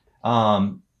scary.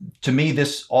 To me,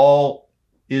 this all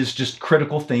is just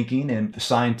critical thinking and the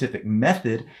scientific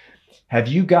method.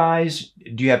 Do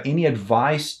you have any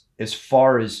advice as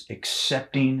far as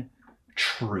accepting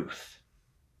truth?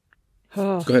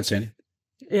 Go ahead, Sandy.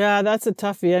 Yeah, that's a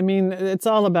toughie. I mean, it's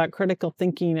all about critical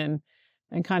thinking and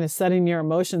kind of setting your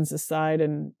emotions aside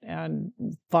and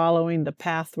following the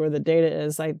path where the data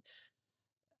is.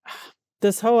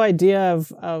 This whole idea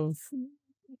of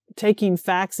taking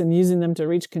facts and using them to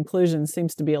reach conclusions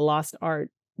seems to be a lost art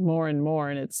more and more,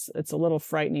 and it's a little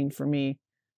frightening for me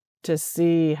to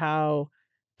see how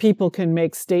people can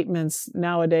make statements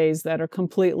nowadays that are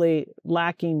completely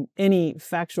lacking any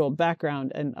factual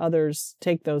background, and others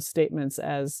take those statements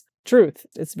as truth.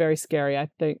 It's very scary. I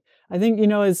think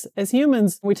as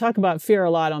humans, we talk about fear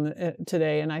a lot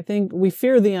today, and I think we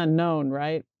fear the unknown,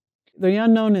 right? The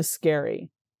unknown is scary.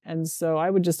 And so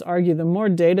I would just argue the more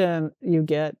data you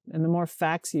get and the more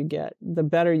facts you get, the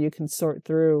better you can sort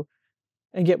through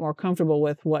and get more comfortable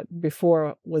with what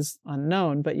before was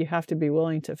unknown. But you have to be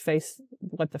willing to face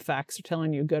what the facts are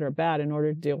telling you, good or bad, in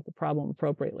order to deal with the problem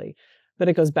appropriately. But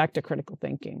it goes back to critical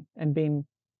thinking and being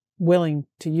willing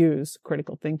to use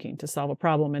critical thinking to solve a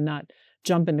problem and not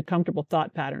jump into comfortable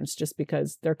thought patterns just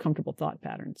because they're comfortable thought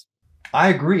patterns. I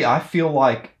agree. I feel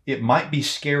like it might be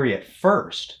scary at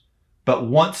first, but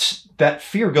once that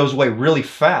fear goes away really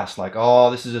fast, like, oh,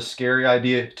 this is a scary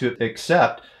idea to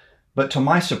accept. But to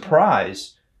my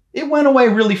surprise, it went away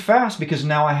really fast because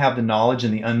now I have the knowledge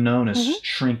and the unknown is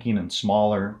shrinking and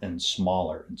smaller and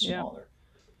smaller and smaller.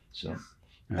 Yeah.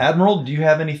 So, Admiral, do you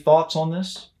have any thoughts on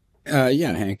this?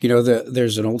 Yeah, Hank.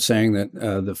 There's an old saying that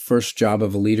the first job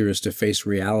of a leader is to face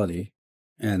reality,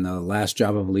 and the last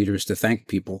job of a leader is to thank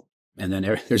people. And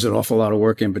then there's an awful lot of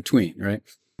work in between, right?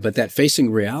 But that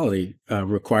facing reality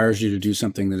requires you to do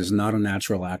something that is not a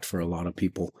natural act for a lot of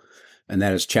people, and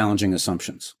that is challenging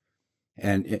assumptions.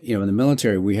 And, in the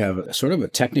military, we have a sort of a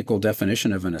technical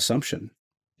definition of an assumption,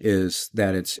 is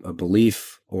that it's a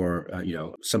belief or,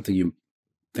 something you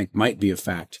think might be a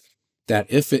fact, that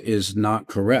if it is not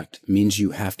correct means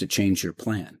you have to change your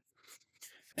plan.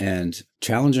 And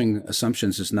challenging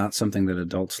assumptions is not something that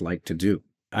adults like to do.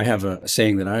 I have a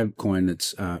saying that I've coined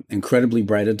that's incredibly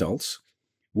bright adults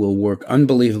will work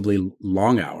unbelievably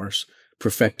long hours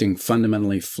perfecting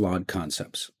fundamentally flawed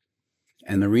concepts.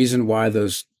 And the reason why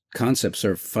those concepts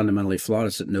are fundamentally flawed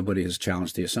is that nobody has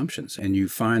challenged the assumptions. And you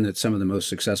find that some of the most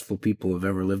successful people who have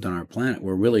ever lived on our planet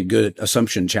were really good at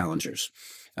assumption challengers.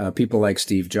 People like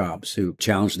Steve Jobs, who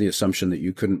challenged the assumption that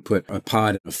you couldn't put a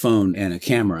pod, a phone, and a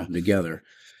camera together.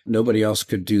 Nobody else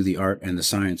could do the art and the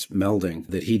science melding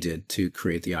that he did to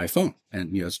create the iPhone.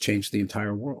 And, it's changed the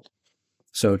entire world.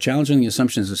 So challenging the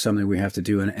assumptions is something we have to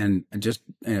do. And just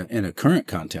in a current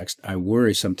context, I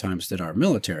worry sometimes that our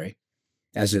military,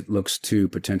 as it looks to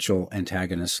potential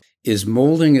antagonists, is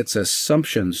molding its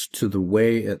assumptions to the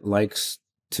way it likes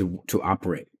to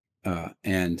operate.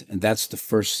 And that's the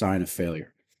first sign of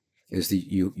failure, is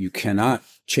that you cannot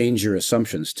change your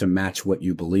assumptions to match what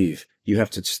you believe. You have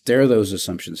to stare those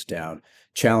assumptions down,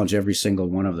 challenge every single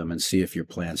one of them, and see if your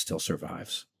plan still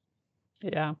survives.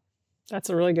 Yeah, that's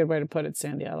a really good way to put it,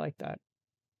 Sandy. I like that.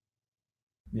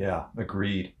 Yeah,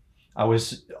 agreed. I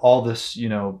was all this,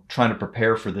 trying to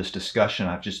prepare for this discussion.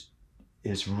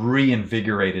 It's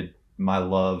reinvigorated my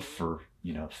love for,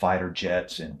 fighter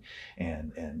jets and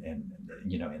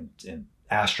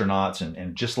astronauts.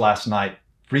 And just last night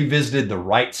revisited The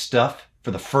Right Stuff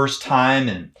for the first time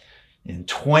in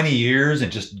 20 years,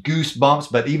 and just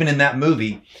goosebumps. But even in that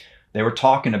movie, they were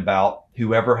talking about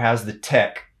whoever has the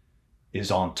tech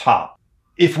is on top.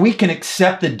 If we can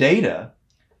accept the data,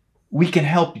 we can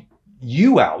help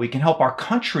you out. We can help our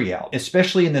country out,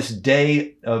 especially in this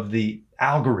day of the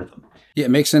algorithm. Yeah,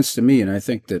 it makes sense to me. And I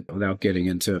think that without getting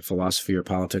into philosophy or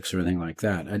politics or anything like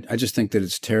that, I just think that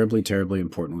it's terribly, terribly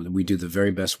important that we do the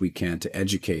very best we can to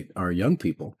educate our young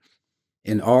people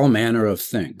in all manner of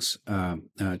things,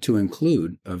 to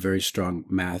include a very strong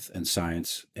math and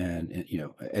science and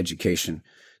education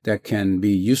that can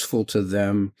be useful to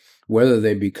them, whether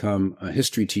they become a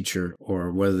history teacher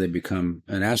or whether they become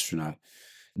an astronaut.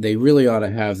 They really ought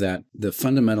to have the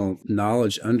fundamental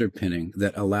knowledge underpinning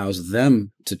that allows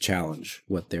them to challenge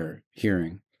what they're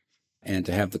hearing and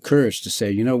to have the courage to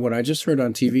say, what I just heard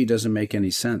on TV doesn't make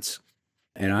any sense.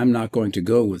 And I'm not going to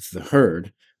go with the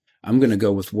herd. I'm going to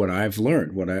go with what I've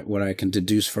learned, what I can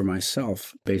deduce for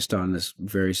myself based on this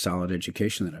very solid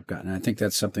education that I've gotten. And I think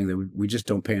that's something that we just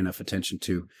don't pay enough attention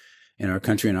to in our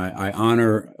country. And I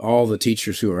honor all the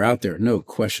teachers who are out there, no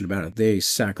question about it. They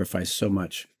sacrifice so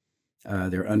much.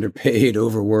 They're underpaid,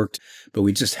 overworked, but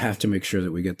we just have to make sure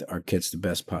that we get our kids the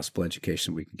best possible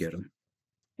education we can get them.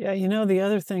 Yeah, the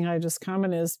other thing I just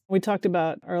comment is, we talked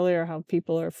about earlier how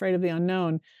people are afraid of the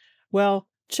unknown. Well,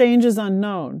 change is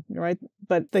unknown, right?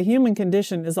 But the human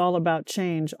condition is all about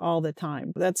change all the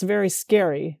time. That's very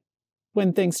scary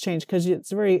when things change, because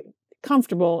it's very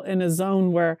comfortable in a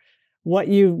zone where what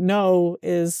you know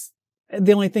is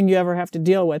the only thing you ever have to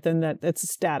deal with, and that it's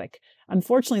static.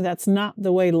 Unfortunately, that's not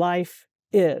the way life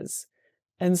is.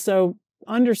 And so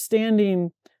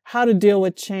understanding how to deal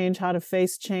with change, how to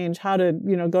face change, how to,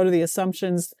 go to the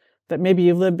assumptions that maybe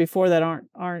you've lived before that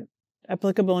aren't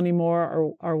applicable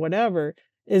anymore or whatever,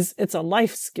 it's a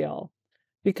life skill,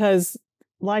 because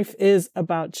life is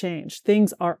about change.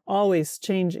 Things are always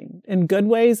changing in good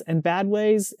ways and bad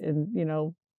ways,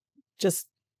 and, just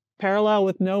parallel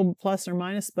with no plus or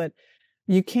minus, but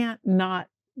you can't not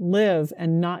live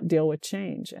and not deal with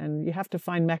change. And you have to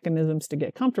find mechanisms to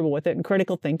get comfortable with it. And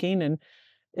critical thinking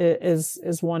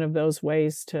is one of those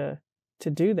ways to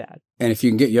do that. And if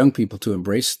you can get young people to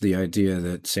embrace the idea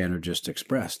that Sandra just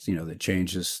expressed, that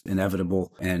change is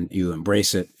inevitable and you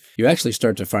embrace it, you actually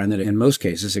start to find that in most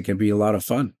cases it can be a lot of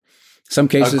fun. Some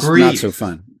cases Agreed. Not so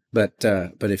fun. But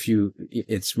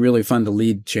it's really fun to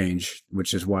lead change,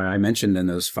 which is why I mentioned in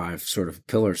those 5 sort of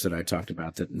pillars that I talked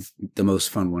about that the most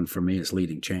fun one for me is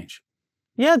leading change.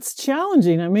 Yeah, it's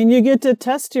challenging. I mean, you get to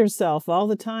test yourself all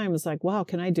the time. It's like, wow,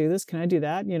 can I do this? Can I do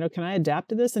that? Can I adapt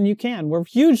to this? And you can. We're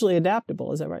hugely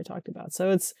adaptable, as I've already talked about. So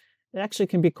it actually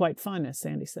can be quite fun, as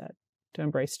Sandy said, to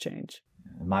embrace change.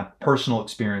 In my personal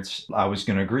experience, I was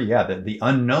going to agree, that the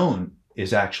unknown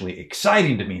is actually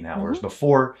exciting to me now, whereas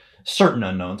before, certain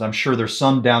unknowns, I'm sure there's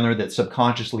some down there that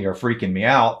subconsciously are freaking me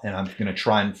out, and I'm going to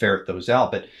try and ferret those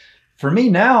out. But for me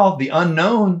now, the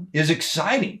unknown is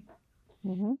exciting.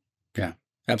 Mm-hmm. Yeah,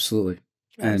 absolutely.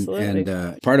 Absolutely.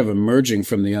 And part of emerging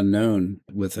from the unknown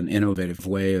with an innovative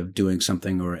way of doing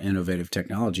something or innovative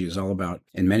technology is all about,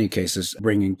 in many cases,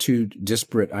 bringing 2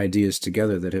 disparate ideas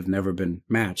together that have never been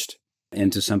matched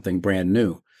into something brand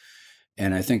new.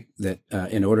 And I think that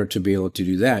in order to be able to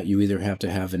do that, you either have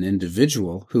to have an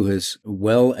individual who is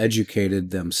well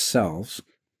educated themselves,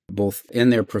 both in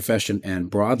their profession and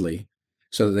broadly,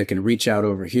 so that they can reach out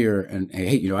over here and,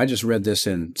 hey, I just read this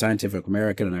in Scientific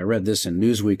American and I read this in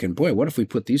Newsweek, and boy, what if we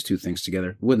put these 2 things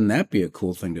together? Wouldn't that be a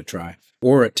cool thing to try?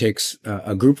 Or it takes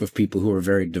a group of people who are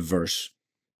very diverse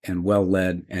and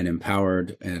well-led and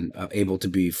empowered and able to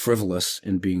be frivolous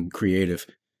in being creative,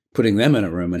 putting them in a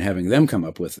room and having them come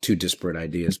up with 2 disparate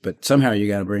ideas. But somehow you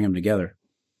got to bring them together,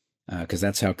 because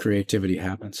that's how creativity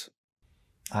happens.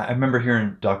 I remember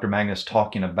hearing Dr. Magnus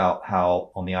talking about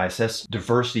how on the ISS,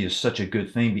 diversity is such a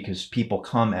good thing because people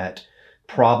come at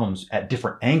problems at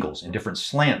different angles and different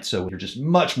slants. So you're just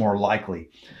much more likely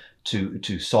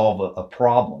to solve a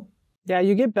problem. Yeah,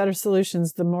 you get better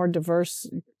solutions the more diverse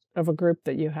of a group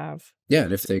that you have. Yeah,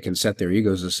 and if they can set their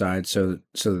egos aside so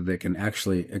that they can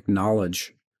actually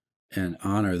acknowledge and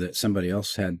honor that somebody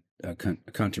else had a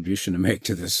contribution to make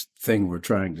to this thing we're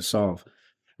trying to solve,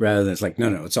 rather than it's like,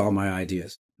 no, it's all my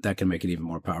ideas. That can make it even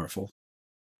more powerful.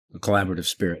 A collaborative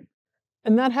spirit.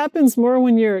 And that happens more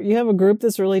when you have a group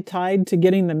that's really tied to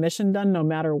getting the mission done no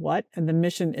matter what, and the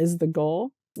mission is the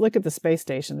goal. Look at the space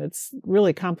station. It's a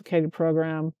really complicated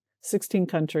program, 16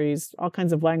 countries, all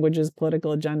kinds of languages,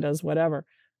 political agendas, whatever.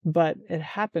 But it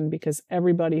happened because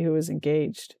everybody who was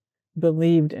engaged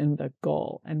believed in the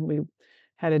goal. And we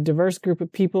had a diverse group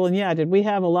of people. And yeah, did we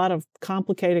have a lot of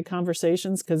complicated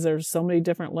conversations because there's so many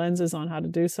different lenses on how to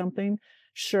do something?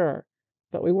 Sure.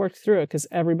 But we worked through it because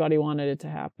everybody wanted it to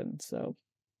happen. So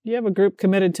you have a group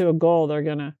committed to a goal, they're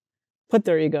going to put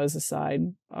their egos aside,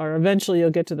 or eventually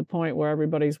you'll get to the point where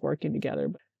everybody's working together.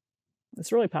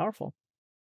 It's really powerful.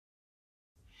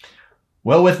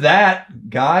 Well, with that,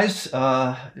 guys,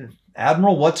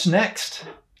 Admiral, what's next?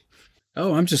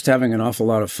 Oh, I'm just having an awful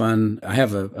lot of fun. I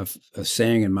have a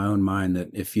saying in my own mind that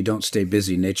if you don't stay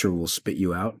busy, nature will spit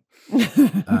you out.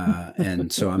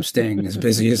 And so I'm staying as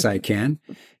busy as I can.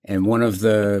 And one of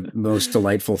the most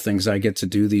delightful things I get to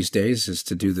do these days is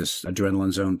to do this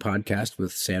Adrenaline Zone podcast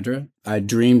with Sandra. I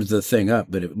dreamed the thing up,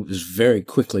 but it was very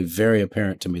quickly, very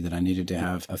apparent to me that I needed to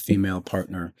have a female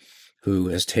partner who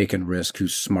has taken risk,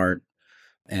 who's smart,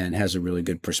 and has a really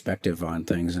good perspective on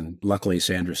things. And luckily,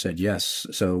 Sandra said yes.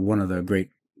 So one of the great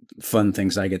fun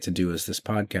things I get to do is this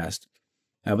podcast.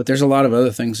 But there's a lot of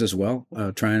other things as well,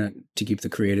 trying to keep the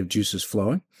creative juices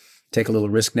flowing, take a little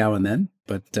risk now and then,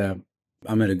 but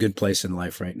I'm in a good place in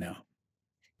life right now.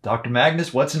 Dr.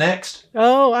 Magnus, what's next?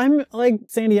 Oh, I'm like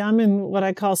Sandy, I'm in what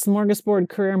I call smorgasbord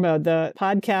career mode. The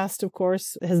podcast, of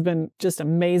course, has been just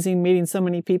amazing, meeting so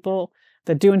many people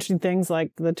that do interesting things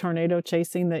like the tornado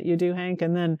chasing that you do, Hank.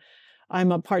 And then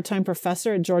I'm a part-time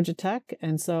professor at Georgia Tech.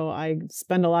 And so I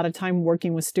spend a lot of time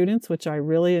working with students, which I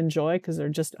really enjoy because they're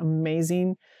just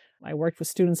amazing. I worked with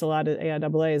students a lot at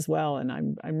AIAA as well. And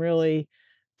I'm really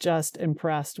just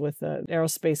impressed with the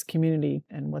aerospace community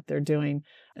and what they're doing,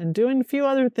 and doing a few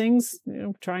other things,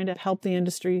 trying to help the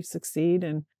industry succeed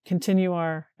and continue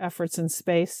our efforts in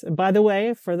space. And by the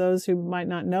way, for those who might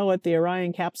not know it, the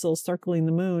Orion capsule is circling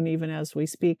the moon even as we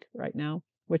speak right now,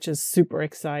 which is super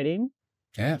exciting.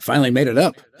 Yeah, finally made it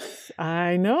up.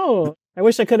 I know. I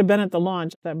wish I could have been at the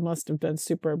launch. That must have been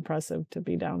super impressive to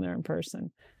be down there in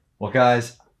person. Well,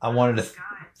 guys, I wanted to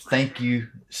thank you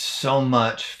so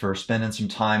much for spending some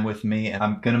time with me.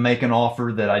 I'm going to make an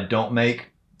offer that I don't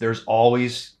make. There's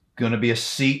always going to be a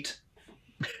seat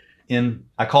in,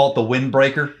 I call it the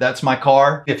windbreaker. That's my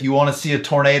car. If you want to see a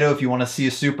tornado, if you want to see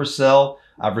a supercell,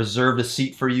 I've reserved a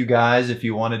seat for you guys. If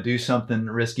you want to do something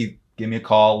risky, give me a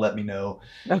call, let me know.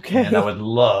 Okay. And I would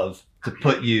love to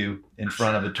put you in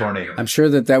front of a tornado. I'm sure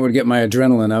that would get my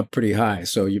adrenaline up pretty high,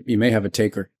 so you may have a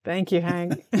taker. Thank you,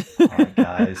 Hank. All right,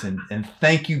 guys. And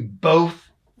thank you both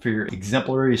for your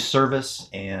exemplary service.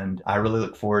 And I really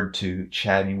look forward to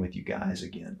chatting with you guys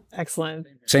again. Excellent.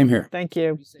 Same here. Thank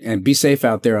you. And be safe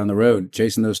out there on the road,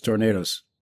 chasing those tornadoes.